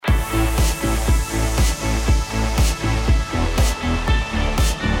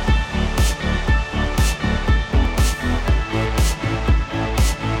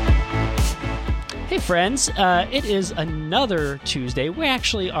friends. It is another Tuesday. We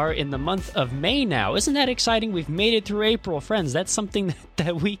actually are in the month of May now. Isn't that exciting? We've made it through April, friends. That's something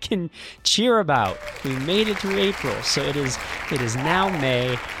that we can cheer about. We made it through April, so it is now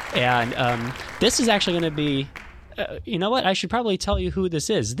May, and this is actually going to be. You know what? I should probably tell you who this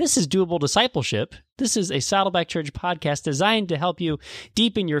is. This is Doable Discipleship. This is a Saddleback Church podcast designed to help you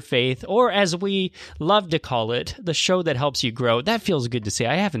deepen your faith, or as we love to call it, the show that helps you grow. That feels good to say.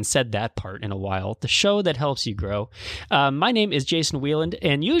 I haven't said that part in a while. The show that helps you grow. My name is Jason Wieland,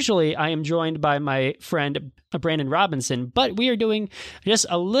 and usually I am joined by my friend Brandon Robinson, but we are doing just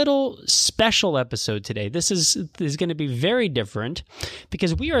a little special episode today. This is going to be very different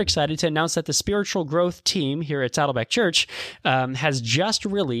because we are excited to announce that the spiritual growth team here at Saddleback Church has just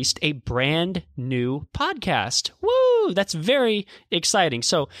released a brand new podcast. Woo! That's very exciting.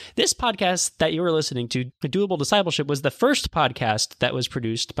 So this podcast that you were listening to, Doable Discipleship, was the first podcast that was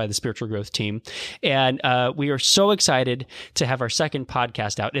produced by the spiritual growth team. And we are so excited to have our second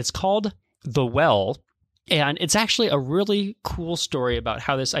podcast out. It's called The Well. And it's actually a really cool story about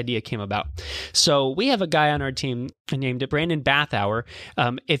how this idea came about. So we have a guy on our team named Brandon Bathauer.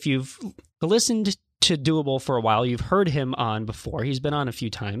 If you've listened to Doable for a while, you've heard him on before. He's been on a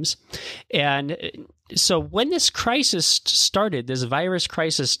few times. And so when this crisis started, this virus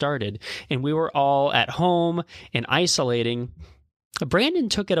crisis started, and we were all at home and isolating, Brandon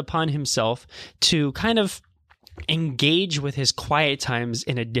took it upon himself to kind of engage with his quiet times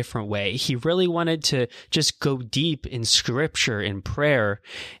in a different way. He really wanted to just go deep in scripture and prayer,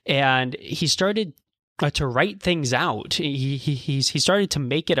 and he started to write things out. He started to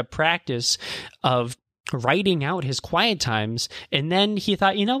make it a practice of writing out his quiet times, and then he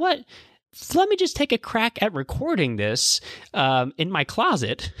thought, you know what? Let me just take a crack at recording this in my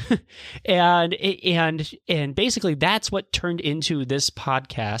closet, and basically that's what turned into this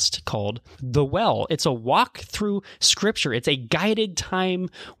podcast called The Well. It's a walk through Scripture. It's a guided time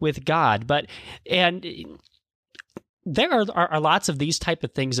with God, and there are lots of these type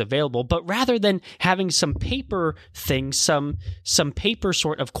of things available, but rather than having some paper things, some paper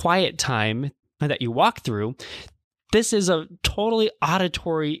sort of quiet time that you walk through, this is a totally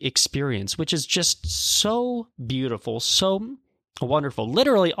auditory experience, which is just so beautiful, so wonderful.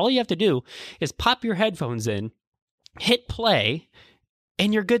 Literally, all you have to do is pop your headphones in, hit play,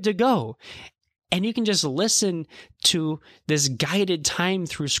 and you're good to go. And you can just listen to this guided time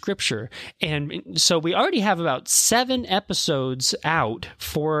through Scripture. And so we already have about 7 episodes out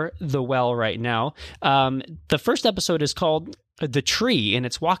for The Well right now. The first episode is called The Tree, and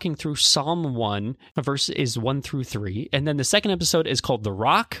it's walking through Psalm 1, verses 1 through 3. And then the second episode is called The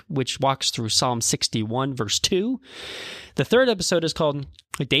Rock, which walks through Psalm 61, verse 2. The third episode is called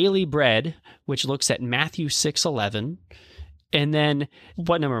Daily Bread, which looks at Matthew 6:11. And then,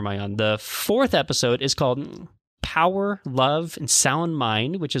 what number am I on? The fourth episode is called Power, Love, and Sound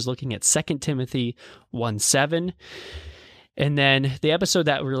Mind, which is looking at 2 Timothy 1:7. And then the episode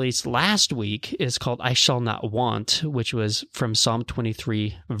that released last week is called I Shall Not Want, which was from Psalm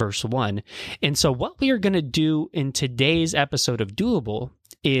 23, verse 1. And so what we are going to do in today's episode of Doable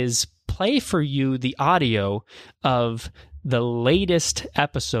is play for you the audio of the latest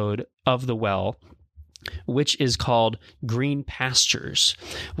episode of The Well, which is called Green Pastures,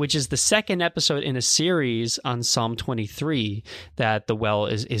 which is the second episode in a series on Psalm 23 that The Well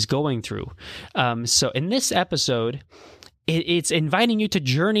is going through. So in this episode, it's inviting you to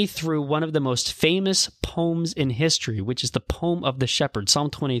journey through one of the most famous poems in history, which is the poem of the shepherd,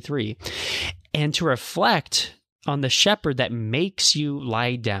 Psalm 23, and to reflect on the shepherd that makes you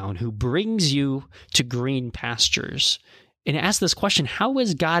lie down, who brings you to green pastures. And ask this question: how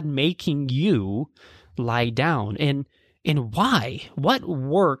is God making you lie down, and why? What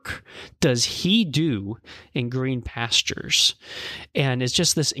work does he do in green pastures? And it's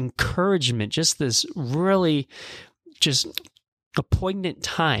just this encouragement, just this really just a poignant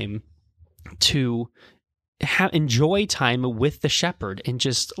time to enjoy time with the shepherd and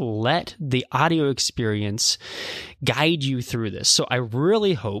just let the audio experience guide you through this. So I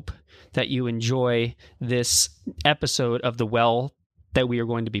really hope that you enjoy this episode of The Well that we are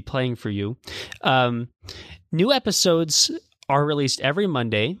going to be playing for you. New episodes are released every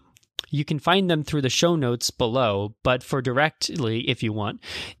Monday. You can find them through the show notes below, but for directly, if you want,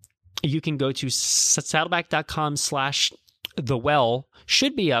 you can go to saddleback.com/thewell.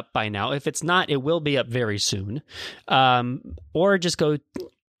 Should be up by now. If it's not, it will be up very soon. Or just go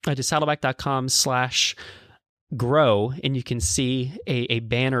to saddleback.com/grow, and you can see a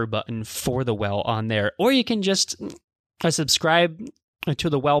banner button for The Well on there. Or you can just subscribe to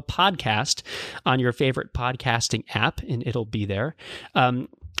The Well podcast on your favorite podcasting app, and it'll be there.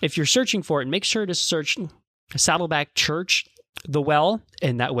 if you're searching for it, make sure to search Saddleback Church, The Well,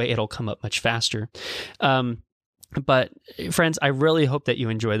 and that way it'll come up much faster. But friends, I really hope that you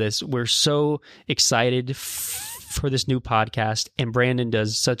enjoy this. We're so excited for this new podcast, and Brandon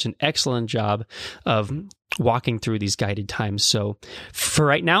does such an excellent job of walking through these guided times. So for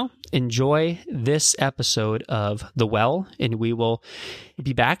right now, enjoy this episode of The Well, and we will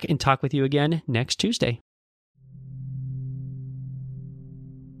be back and talk with you again next Tuesday.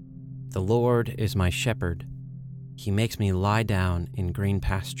 The Lord is my shepherd. He makes me lie down in green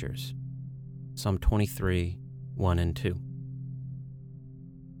pastures. Psalm 23, 1 and 2.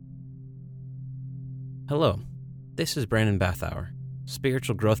 Hello, this is Brandon Bathauer,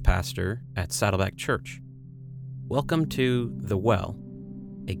 spiritual growth pastor at Saddleback Church. Welcome to The Well,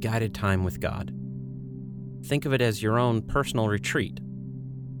 a guided time with God. Think of it as your own personal retreat.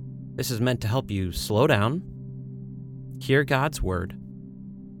 This is meant to help you slow down, hear God's word,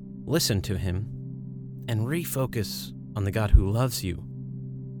 listen to Him, and refocus on the God who loves you,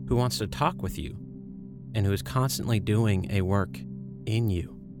 who wants to talk with you, and who is constantly doing a work in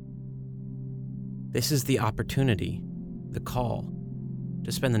you. This is the opportunity, the call,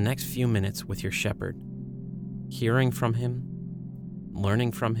 to spend the next few minutes with your shepherd, hearing from Him,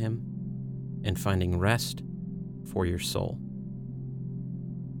 learning from Him, and finding rest for your soul.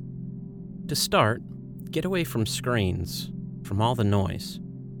 To start, get away from screens, from all the noise.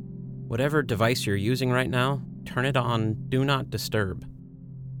 Whatever device you're using right now, turn it on Do Not Disturb.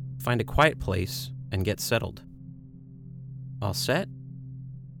 Find a quiet place and get settled. All set?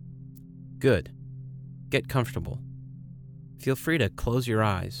 Good. Get comfortable. Feel free to close your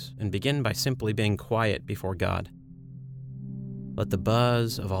eyes and begin by simply being quiet before God. Let the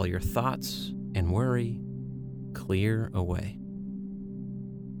buzz of all your thoughts and worry clear away.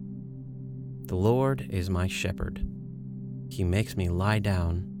 The Lord is my shepherd. He makes me lie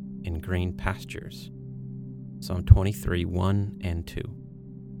down in green pastures. Psalm 23, 1 and 2.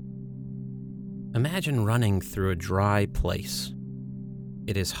 Imagine running through a dry place.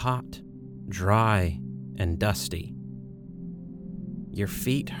 It is hot, dry, and dusty. Your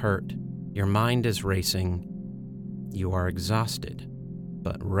feet hurt, your mind is racing. You are exhausted,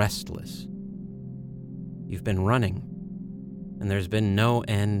 but restless. You've been running, and there's been no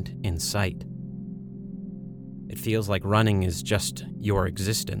end in sight. It feels like running is just your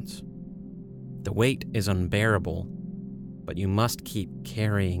existence. The weight is unbearable, but you must keep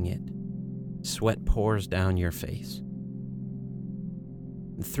carrying it. Sweat pours down your face.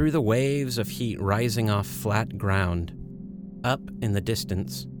 And through the waves of heat rising off flat ground, up in the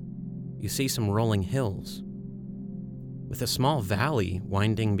distance, you see some rolling hills, with a small valley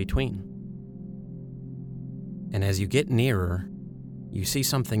winding between. And as you get nearer, you see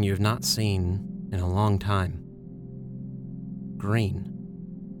something you've not seen in a long time. Green.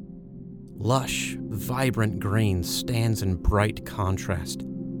 Lush, vibrant green stands in bright contrast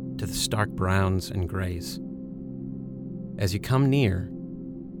to the stark browns and grays. As you come near,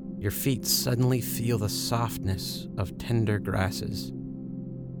 your feet suddenly feel the softness of tender grasses.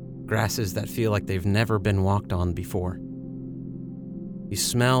 Grasses that feel like they've never been walked on before. You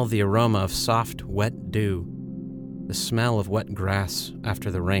smell the aroma of soft, wet dew, the smell of wet grass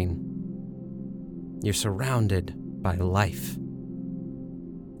after the rain. You're surrounded by life.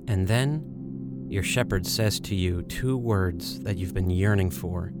 And then, your shepherd says to you 2 words that you've been yearning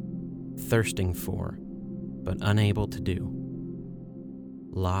for, thirsting for, but unable to do.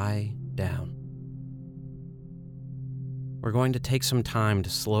 Lie down. We're going to take some time to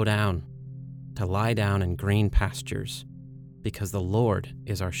slow down, to lie down in green pastures, because the Lord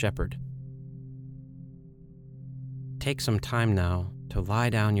is our shepherd. Take some time now to lie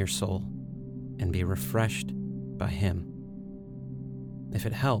down your soul and be refreshed by Him. If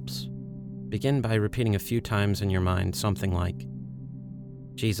it helps, begin by repeating a few times in your mind something like,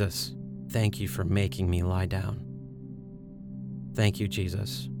 Jesus, thank you for making me lie down. Thank you,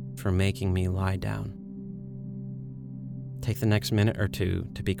 Jesus, for making me lie down. Take the next minute or two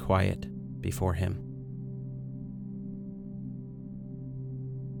to be quiet before Him.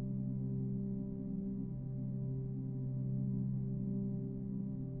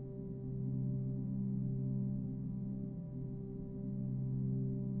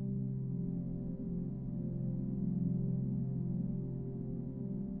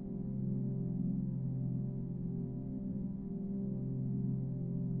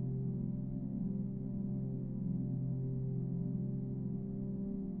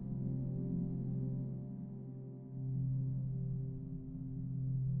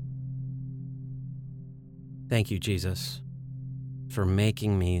 Thank you, Jesus, for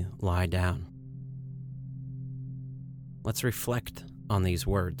making me lie down. Let's reflect on these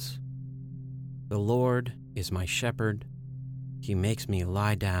words. The Lord is my shepherd. He makes me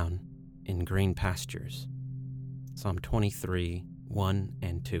lie down in green pastures. Psalm 23, 1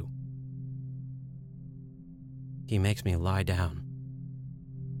 and 2. He makes me lie down.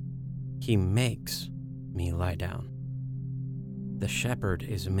 He makes me lie down. The shepherd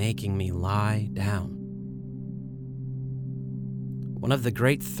is making me lie down. One of the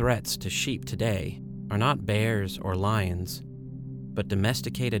great threats to sheep today are not bears or lions, but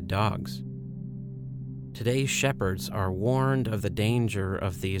domesticated dogs. Today's shepherds are warned of the danger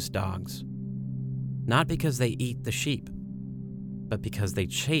of these dogs, not because they eat the sheep, but because they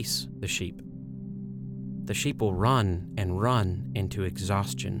chase the sheep. The sheep will run and run into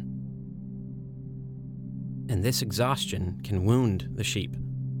exhaustion. And this exhaustion can wound the sheep,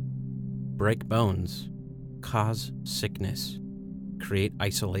 break bones, cause sickness, create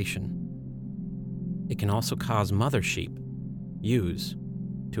isolation. It can also cause mother sheep, ewes,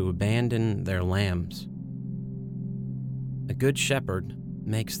 to abandon their lambs. A good shepherd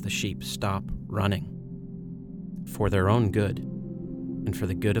makes the sheep stop running for their own good and for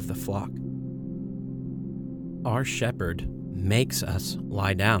the good of the flock. Our shepherd makes us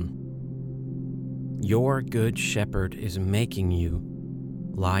lie down. Your good shepherd is making you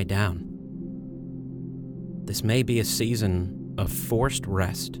lie down. This may be a season of forced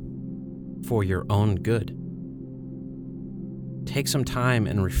rest for your own good. Take some time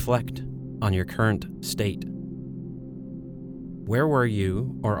and reflect on your current state. Where were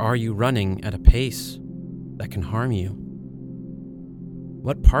you, or are you running at a pace that can harm you?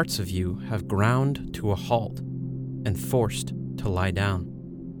 What parts of you have ground to a halt and forced to lie down?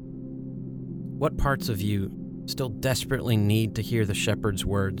 What parts of you still desperately need to hear the shepherd's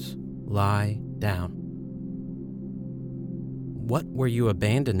words, lie down? What were you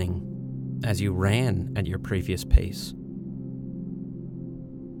abandoning as you ran at your previous pace?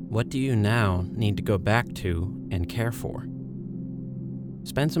 What do you now need to go back to and care for?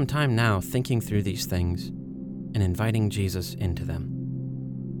 Spend some time now thinking through these things and inviting Jesus into them.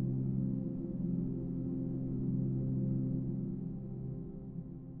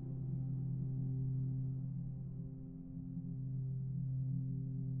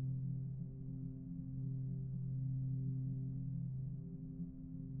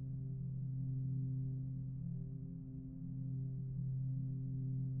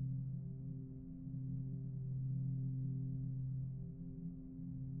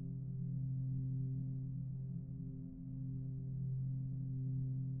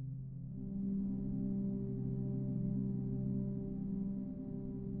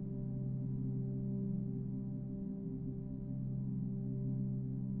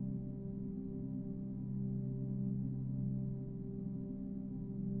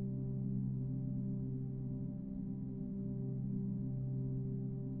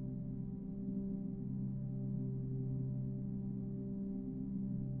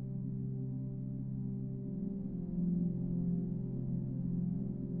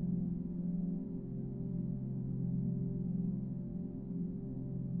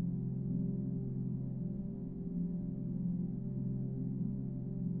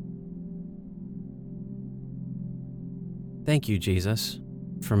 Thank you, Jesus,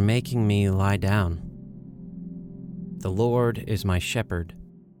 for making me lie down. The Lord is my shepherd.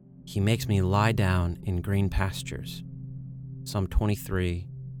 He makes me lie down in green pastures. Psalm 23,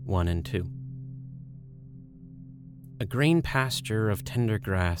 1 and 2. A green pasture of tender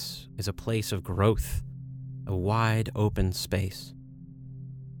grass is a place of growth, a wide open space.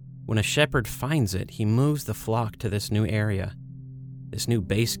 When a shepherd finds it, he moves the flock to this new area, this new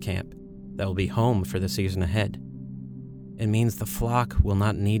base camp that will be home for the season ahead. It means the flock will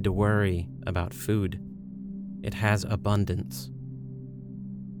not need to worry about food. It has abundance.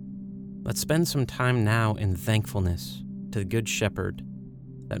 Let's spend some time now in thankfulness to the Good Shepherd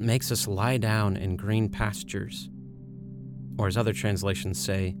that makes us lie down in green pastures, or as other translations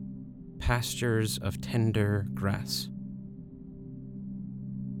say, pastures of tender grass.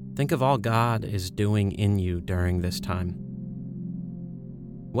 Think of all God is doing in you during this time.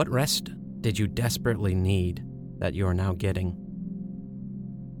 What rest did you desperately need that you are now getting?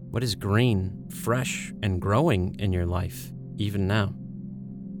 What is green, fresh, and growing in your life, even now?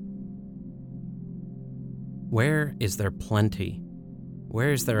 Where is there plenty?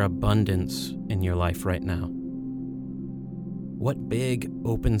 Where is there abundance in your life right now? What big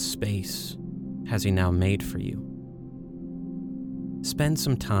open space has He now made for you? Spend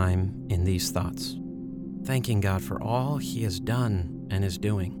some time in these thoughts, thanking God for all He has done and is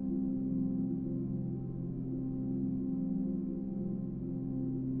doing.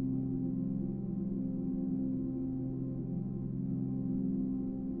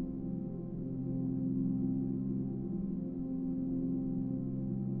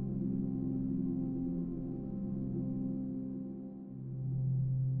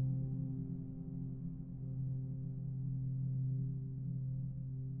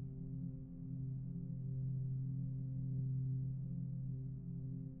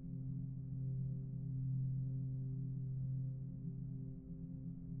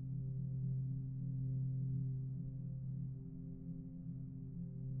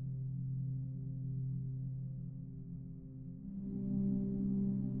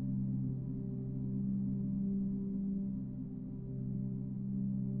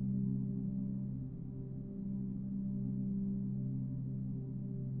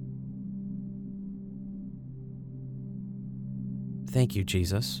 Thank you,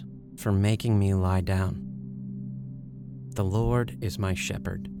 Jesus, for making me lie down. The Lord is my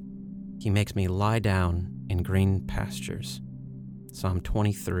shepherd. He makes me lie down in green pastures. Psalm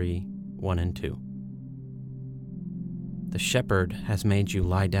 23, 1 and 2. The shepherd has made you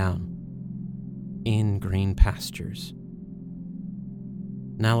lie down in green pastures.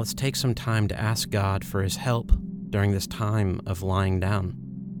 Now let's take some time to ask God for His help during this time of lying down.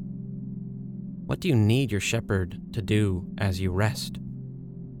 What do you need your shepherd to do as you rest?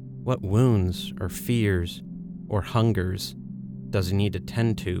 What wounds or fears or hungers does He need to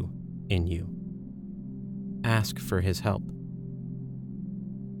tend to in you? Ask for His help.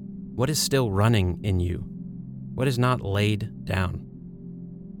 What is still running in you? What is not laid down?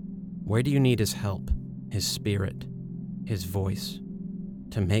 Where do you need His help, His Spirit, His voice,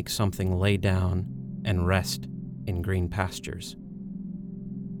 to make something lay down and rest in green pastures?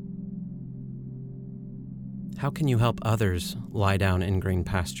 How can you help others lie down in green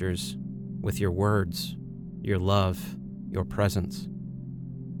pastures with your words, your love, your presence?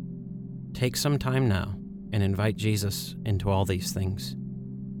 Take some time now and invite Jesus into all these things,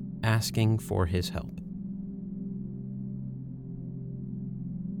 asking for His help.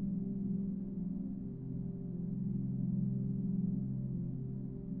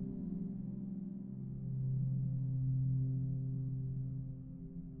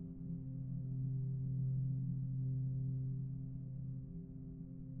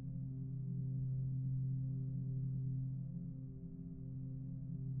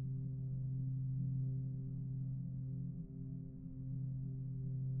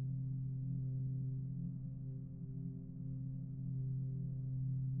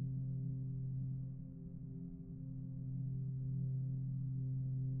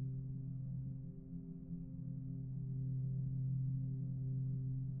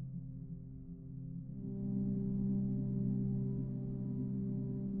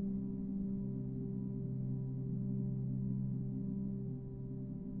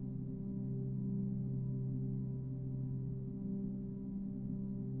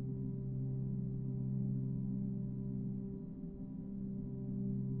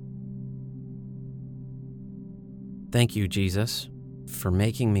 Thank you, Jesus, for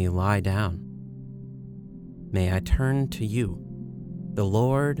making me lie down. May I turn to you, the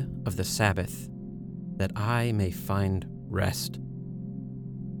Lord of the Sabbath, that I may find rest.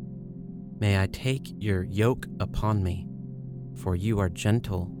 May I take your yoke upon me, for you are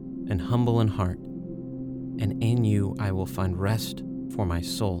gentle and humble in heart, and in you I will find rest for my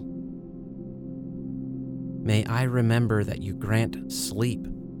soul. May I remember that you grant sleep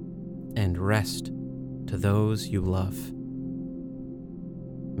and rest to those you love.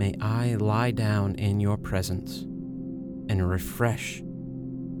 May I lie down in your presence and refresh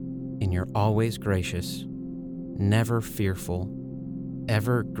in your always gracious, never fearful,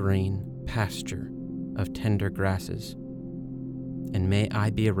 ever green pasture of tender grasses. And may I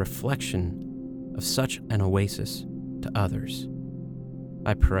be a reflection of such an oasis to others.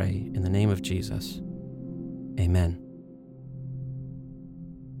 I pray in the name of Jesus. Amen.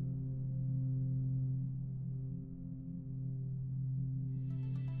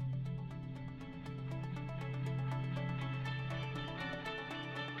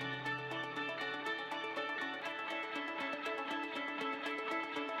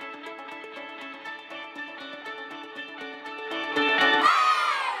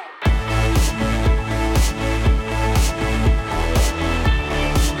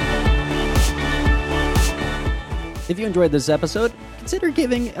 If you enjoyed this episode, consider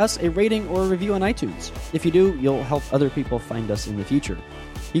giving us a rating or a review on iTunes. If you do, you'll help other people find us in the future.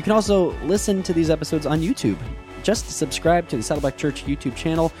 You can also listen to these episodes on YouTube. Just subscribe to the Saddleback Church YouTube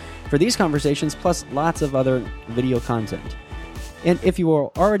channel for these conversations, plus lots of other video content. And if you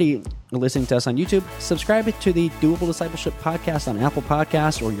are already listening to us on YouTube, subscribe to the Doable Discipleship podcast on Apple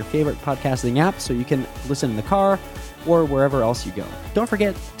Podcasts or your favorite podcasting app so you can listen in the car or wherever else you go. Don't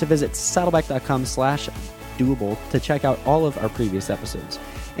forget to visit saddleback.com/doable to check out all of our previous episodes.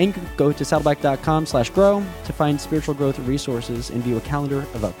 And you can go to saddleback.com/grow to find spiritual growth resources and view a calendar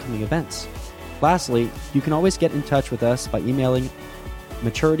of upcoming events. Lastly, you can always get in touch with us by emailing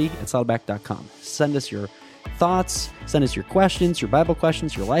maturity@saddleback.com. Send us your thoughts, send us your questions, your Bible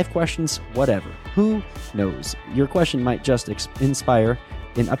questions, your life questions, whatever. Who knows? Your question might just inspire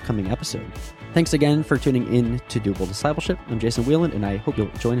an upcoming episode. Thanks again for tuning in to Doable Discipleship. I'm Jason Whelan, and I hope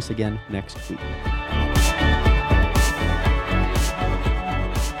you'll join us again next week.